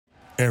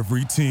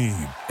Every team,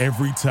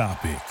 every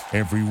topic,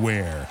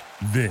 everywhere.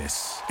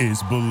 This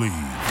is Believe.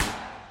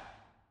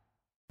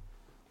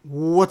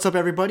 What's up,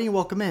 everybody?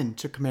 Welcome in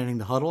to Commanding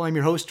the Huddle. I'm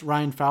your host,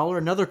 Ryan Fowler.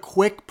 Another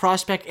quick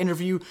prospect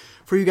interview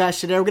for you guys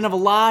today. We're going to have a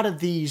lot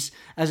of these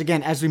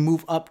as we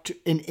move up to,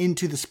 and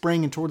into the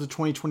spring and towards the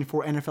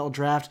 2024 NFL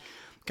Draft.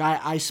 Guy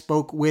I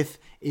spoke with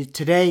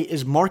today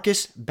is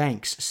Marcus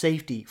Banks,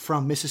 safety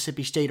from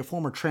Mississippi State, a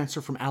former transfer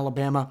from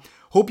Alabama.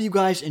 Hope you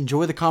guys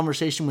enjoy the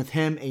conversation with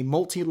him, a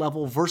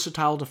multi-level,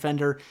 versatile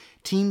defender.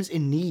 Teams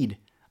in need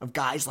of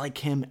guys like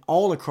him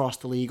all across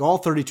the league. All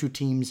 32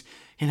 teams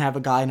can have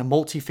a guy and a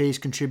multi-phase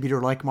contributor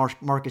like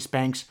Marcus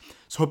Banks.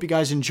 So hope you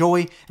guys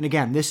enjoy. And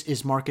again, this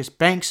is Marcus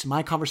Banks,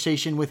 my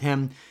conversation with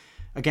him.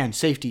 Again,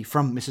 safety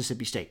from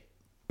Mississippi State.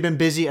 Been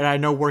busy, and I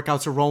know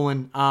workouts are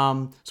rolling,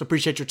 so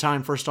appreciate your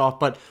time first off.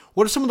 But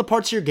what are some of the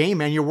parts of your game,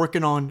 man, you're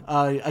working on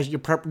as you're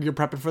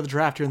prepping for the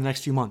draft here in the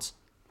next few months?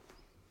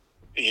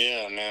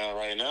 Yeah, man,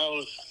 right now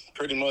it's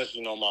pretty much,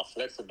 my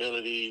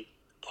flexibility,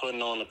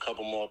 putting on a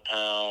couple more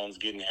pounds,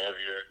 getting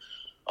heavier,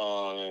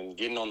 and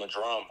getting on the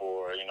drawing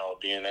board,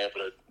 being able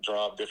to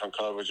drop different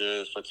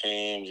coverages for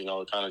teams,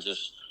 kind of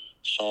just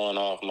showing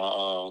off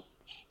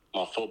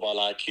my football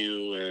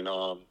IQ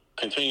and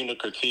continuing to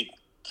critique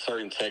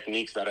certain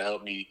techniques that'll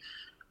help me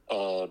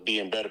be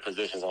in better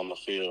positions on the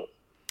field.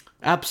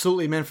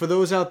 Absolutely, man. For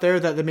those out there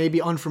that may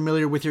be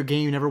unfamiliar with your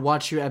game, never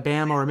watched you at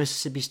Bama or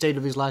Mississippi State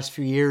over these last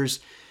few years,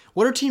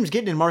 what are teams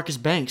getting in Marcus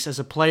Banks as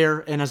a player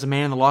and as a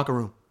man in the locker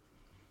room?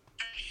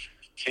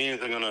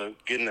 Teams are going to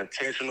get an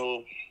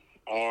intentional,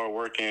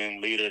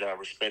 hard-working leader that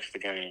respects the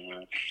game.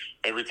 Man.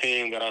 Every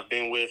team that I've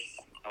been with,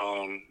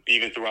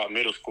 even throughout the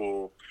middle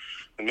school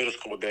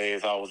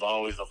days, I was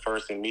always the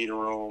first in meeting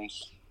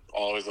rooms,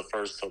 always the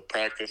first to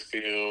practice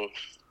field,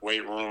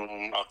 weight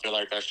room. I feel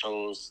like that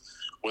shows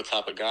what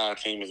type of guy a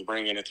team is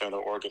bringing into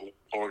the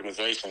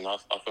organization. I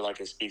feel like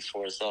it speaks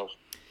for itself.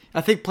 I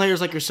think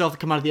players like yourself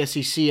that come out of the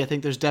SEC, I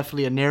think there's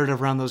definitely a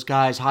narrative around those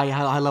guys,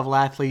 high-level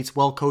athletes,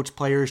 well-coached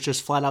players,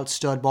 just flat-out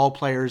stud ball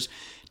players.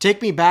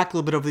 Take me back a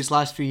little bit over these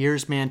last few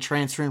years, man,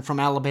 transferring from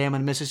Alabama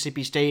to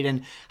Mississippi State,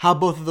 and how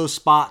both of those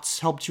spots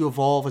helped you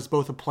evolve as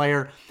both a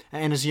player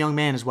and as a young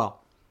man as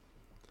well.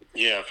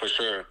 Yeah, for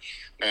sure.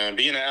 And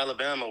being at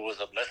Alabama was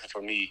a blessing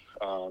for me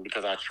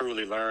because I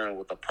truly learned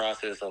what the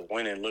process of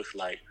winning looks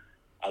like.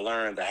 I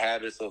learned the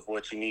habits of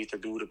what you need to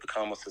do to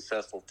become a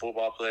successful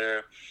football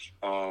player.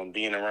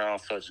 Being around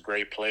such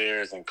great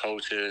players and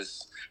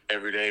coaches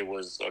every day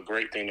was a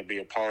great thing to be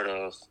a part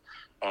of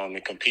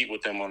and compete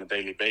with them on a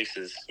daily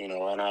basis, and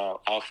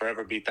I'll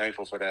forever be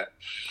thankful for that.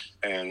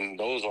 And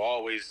those will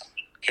always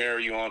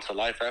carry you on to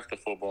life after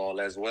football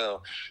as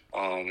well.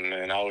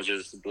 And I was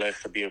just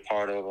blessed to be a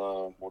part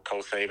of what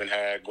Coach Saban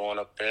had going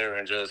up there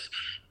and just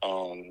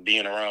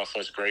being around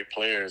such great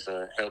players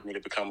helped me to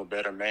become a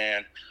better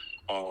man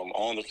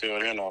on the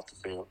field and off the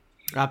field.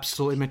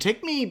 Absolutely, man.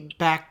 Take me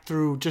back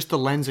through just the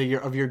lens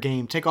of your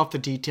game. Take off the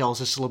details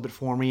just a little bit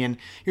for me. And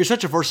you're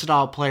such a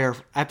versatile player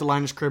at the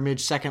line of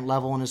scrimmage, second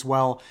level, and as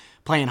well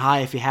playing high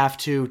if you have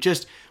to.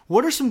 Just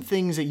what are some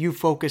things that you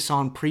focus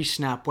on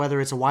pre-snap,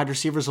 whether it's a wide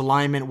receiver's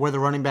alignment, where the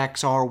running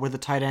backs are, where the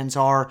tight ends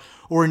are,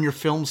 or in your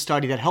film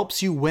study that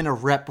helps you win a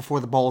rep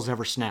before the ball is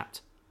ever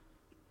snapped?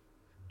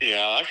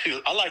 Yeah,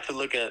 actually, I like to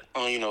look at,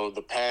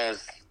 the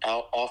past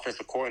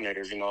offensive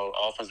coordinators.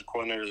 Offensive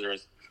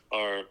coordinators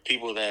are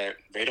people that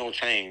they don't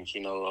change.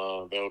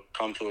 They'll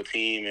come to a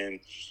team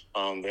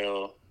and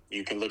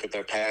you can look at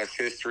their past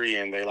history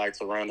and they like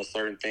to run to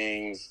certain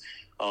things,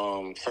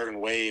 certain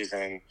ways,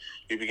 and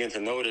you begin to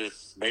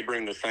notice they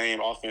bring the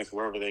same offense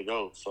wherever they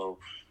go. So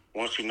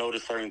once you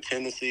notice certain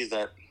tendencies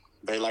that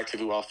they like to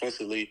do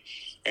offensively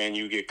and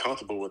you get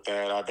comfortable with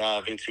that, I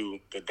dive into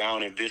the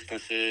down and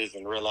distances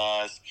and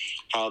realize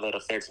how that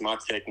affects my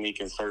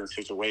technique in certain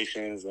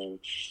situations. And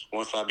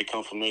once I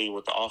become familiar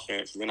with the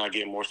offense, then I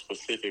get more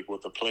specific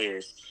with the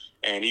players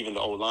and even the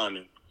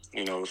O-linemen.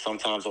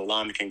 Sometimes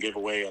O-linemen can give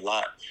away a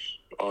lot,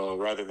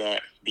 rather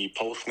that be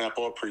post-snap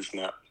or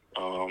pre-snap.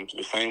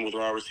 The same with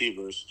wide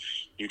receivers.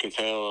 You can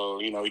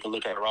tell, you can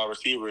look at wide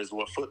receivers,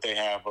 what foot they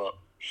have up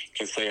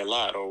can say a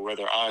lot, or where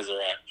their eyes are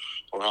at,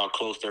 or how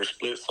close their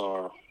splits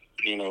are.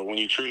 When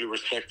you truly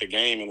respect the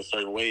game in a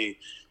certain way,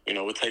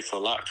 it takes a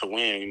lot to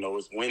win.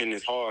 Winning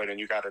is hard, and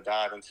you got to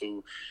dive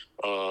into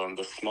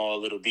the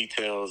small little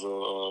details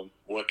of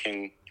what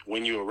can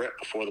win you a rep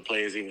before the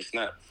play is even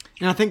snapped.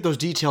 And I think those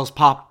details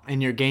pop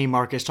in your game,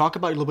 Marcus. Talk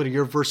about a little bit of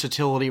your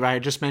versatility, right? I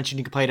just mentioned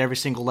you can play at every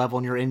single level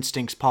and your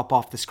instincts pop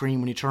off the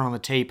screen when you turn on the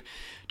tape.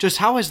 Just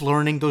how has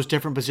learning those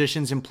different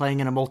positions and playing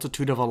in a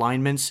multitude of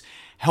alignments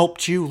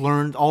helped you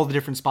learn all the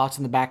different spots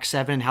in the back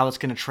seven and how that's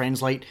going to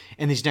translate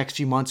in these next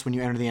few months when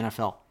you enter the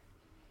NFL?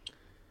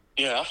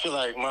 Yeah, I feel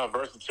like my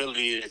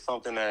versatility is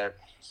something that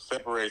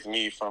separates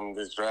me from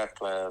this draft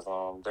class.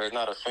 There's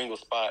not a single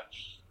spot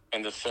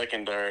in the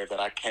secondary that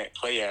I can't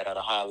play at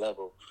a high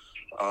level.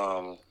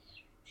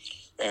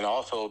 And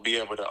also be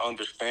able to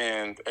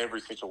understand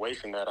every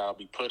situation that I'll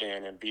be put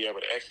in and be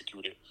able to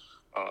execute it.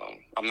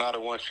 I'm not a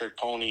one-trick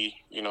pony.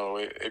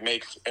 It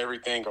makes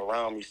everything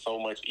around me so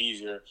much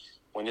easier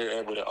when you're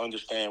able to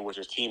understand what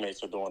your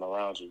teammates are doing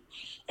around you.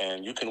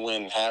 And you can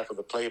win half of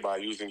the play by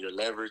using your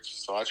leverage.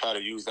 So I try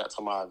to use that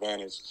to my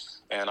advantage.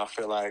 And I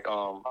feel like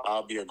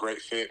I'll be a great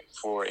fit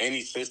for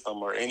any system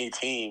or any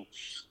team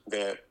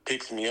that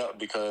picks me up,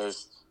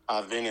 because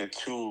I've been in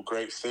two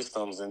great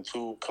systems and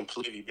two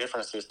completely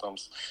different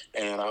systems,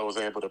 and I was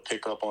able to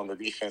pick up on the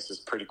defenses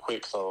pretty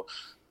quick. So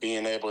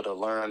being able to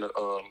learn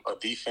a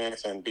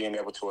defense and being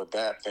able to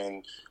adapt,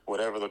 and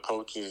whatever the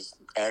coaches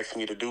ask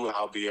me to do,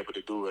 I'll be able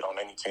to do it on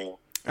any team.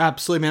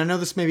 Absolutely, man. I know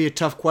this may be a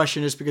tough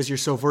question just because you're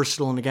so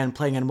versatile and, again,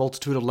 playing at a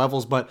multitude of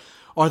levels, but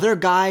are there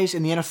guys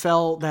in the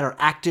NFL that are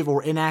active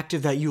or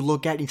inactive that you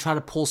look at and you try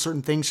to pull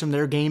certain things from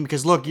their game?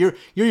 Because, look, you're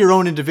your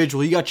own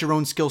individual. You got your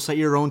own skill set.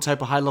 You're your own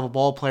type of high-level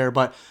ball player.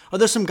 But are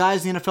there some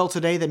guys in the NFL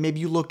today that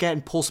maybe you look at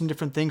and pull some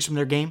different things from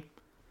their game?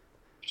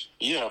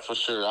 Yeah, for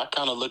sure. I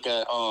kind of look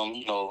at,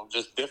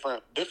 just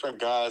different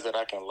guys that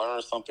I can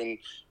learn something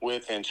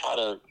with and try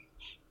to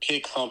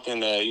pick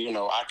something that,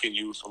 I can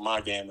use for my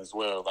game as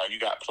well. Like, you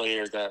got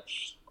players that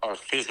are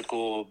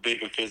physical,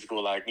 big and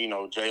physical, like,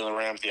 Jalen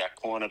Ramsey at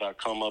corner that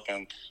come up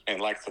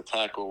and likes to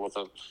tackle,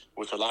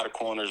 which a lot of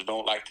corners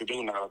don't like to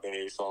do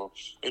nowadays. So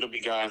it'll be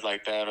guys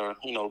like that, or,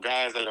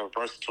 guys that are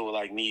versatile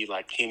like me,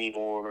 like Kenny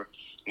Moore,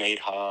 Nate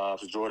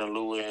Hobbs, Jordan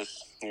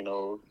Lewis,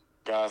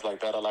 guys like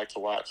that I like to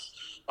watch.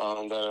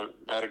 That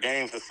are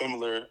games are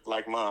similar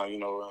like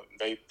mine.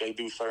 They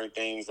do certain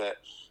things that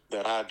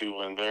I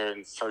do, and they're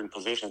in certain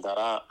positions that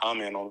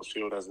I'm in on the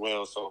field as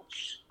well. So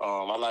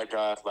I like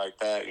guys like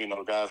that,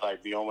 guys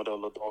like Diomede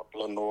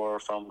Lenore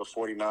from the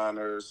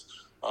 49ers,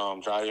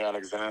 Jair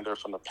Alexander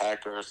from the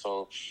Packers.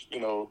 So,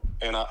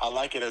 and I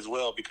like it as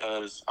well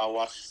because I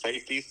watch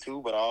safeties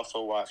too, but I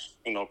also watch,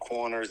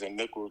 corners and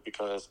nickels,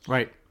 because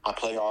right. I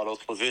play all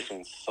those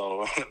positions.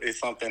 So it's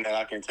something that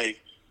I can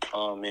take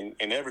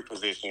in every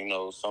position,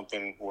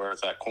 something where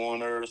it's at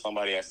corner,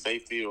 somebody at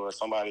safety, or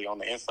somebody on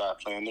the inside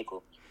playing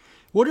nickel.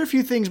 What are a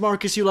few things,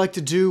 Marcus, you like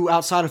to do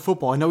outside of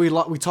football? I know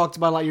we talked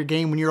about a lot your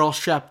game when you're all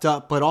strapped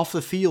up, but off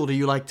the field, are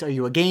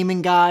you a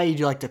gaming guy? Do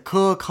you like to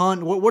cook,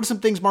 hunt? What are some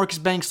things Marcus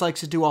Banks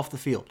likes to do off the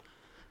field?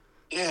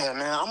 Yeah,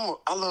 man,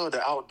 I love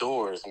the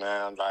outdoors,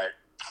 man. Like,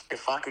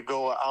 if I could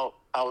go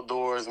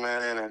outdoors,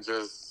 man, and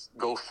just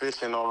go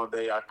fishing all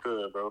day, I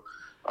could, bro.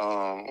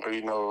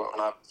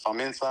 If I'm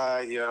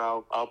inside, yeah,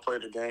 I'll play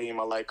the game.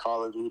 I like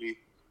Call of Duty.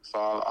 So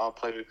I'll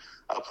play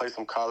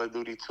some Call of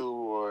Duty too,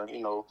 or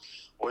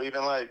or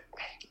even like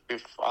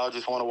if I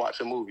just want to watch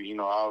a movie,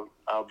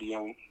 I'll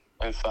be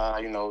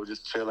inside,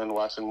 just chilling,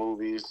 watching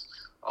movies.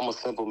 I'm a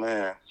simple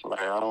man. Like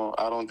I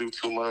don't do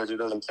too much. It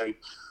doesn't take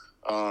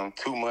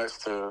too much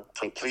to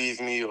please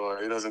me,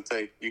 or it doesn't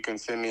take. You can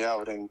send me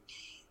out and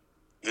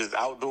just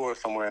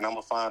outdoors somewhere, and I'm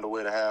gonna find a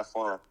way to have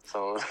fun.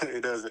 So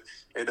it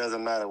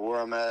doesn't matter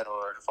where I'm at,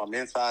 or if I'm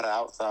inside or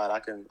outside. I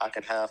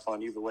can have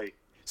fun either way.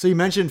 So you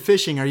mentioned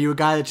fishing. Are you a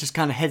guy that just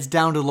kind of heads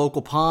down to the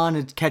local pond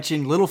and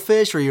catching little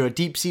fish, or are you a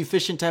deep sea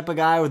fishing type of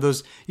guy? Or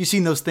you've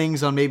seen those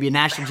things on maybe a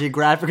National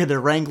Geographic, or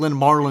they're wrangling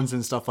marlins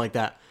and stuff like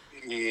that?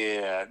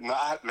 Yeah, no,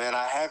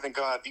 I haven't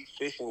gone deep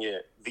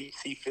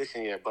sea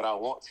fishing yet, but I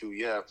want to.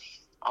 Yeah,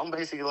 I'm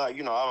basically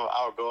like,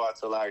 I'll go out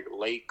to like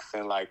lakes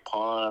and like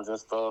ponds and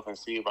stuff and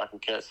see if I can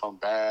catch some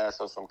bass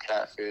or some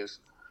catfish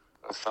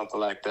or something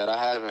like that.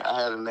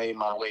 I haven't made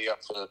my way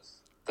up to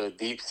the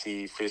deep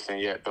sea fishing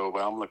yet, though,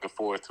 but I'm looking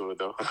forward to it,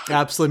 though.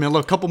 Absolutely, man.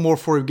 Look, a couple more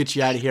before we get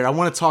you out of here. I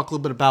want to talk a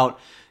little bit about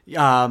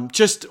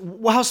just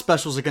how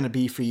special is it going to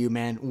be for you,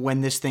 man,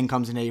 when this thing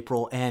comes in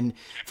April, and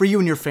for you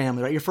and your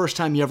family, right? Your first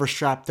time you ever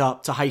strapped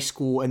up to high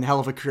school, and the hell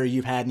of a career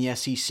you've had in the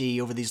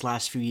SEC over these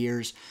last few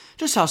years.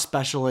 Just how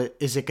special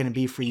is it going to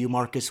be for you,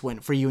 Marcus,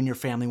 for you and your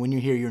family when you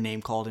hear your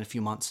name called in a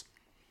few months?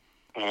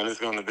 Man,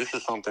 this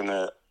is something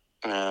that,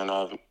 man,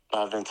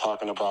 I've been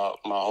talking about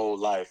my whole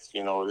life.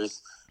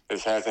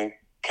 This hasn't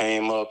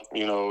came up,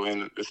 in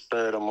the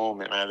spur of the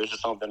moment, man. This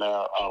is something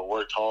that I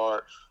worked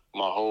hard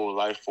my whole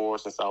life for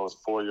since I was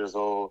 4 years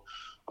old.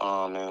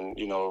 And,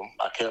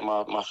 I kept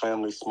my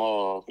family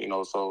small,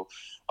 so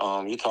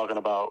you're talking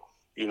about,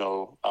 I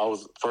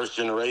was first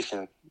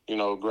generation,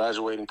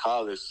 graduating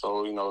college.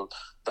 So,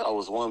 that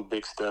was one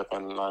big step.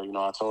 And,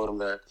 I told them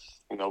that,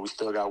 we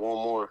still got one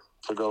more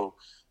to go.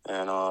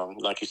 And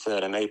like you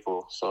said, in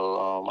April.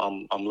 So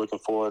I'm looking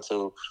forward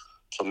to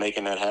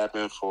making that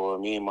happen for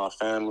me and my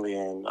family,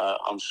 and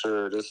I'm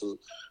sure this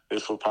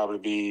will probably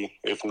be,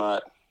 if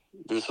not,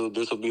 this will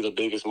be the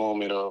biggest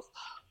moment of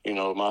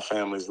my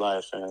family's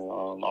life,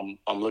 and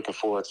I'm looking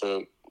forward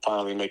to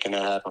finally making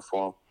that happen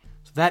for them.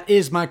 So that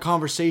is my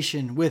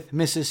conversation with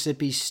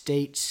Mississippi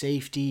State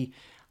safety,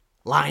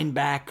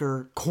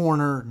 linebacker,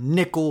 corner,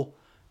 nickel,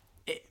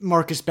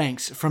 Marcus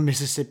Banks from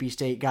Mississippi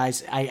State.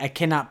 Guys, I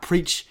cannot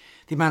preach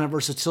the amount of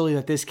versatility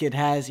that this kid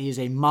has. He is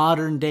a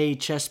modern-day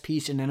chess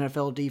piece in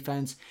NFL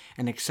defense,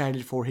 and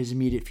excited for his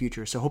immediate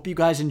future. So hope you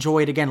guys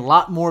enjoyed. Again, a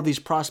lot more of these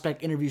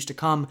prospect interviews to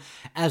come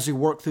as we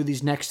work through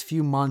these next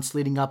few months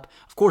leading up,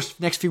 of course,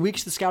 next few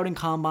weeks, the scouting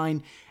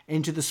combine,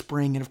 into the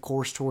spring, and of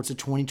course towards the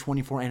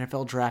 2024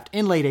 NFL Draft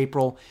in late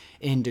April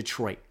in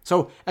Detroit.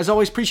 So as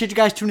always, appreciate you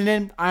guys tuning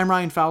in. I'm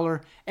Ryan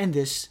Fowler, and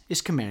this is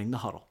Commanding the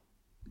Huddle.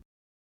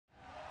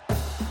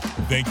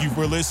 Thank you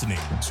for listening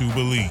to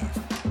Believe.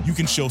 You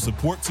can show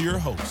support to your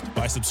host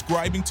by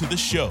subscribing to the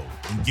show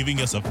and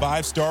giving us a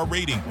 5-star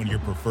rating on your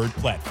preferred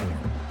platform.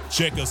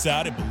 Check us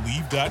out at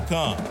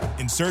Believe.com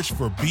and search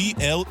for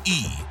BLEAV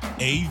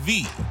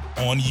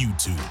on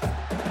YouTube.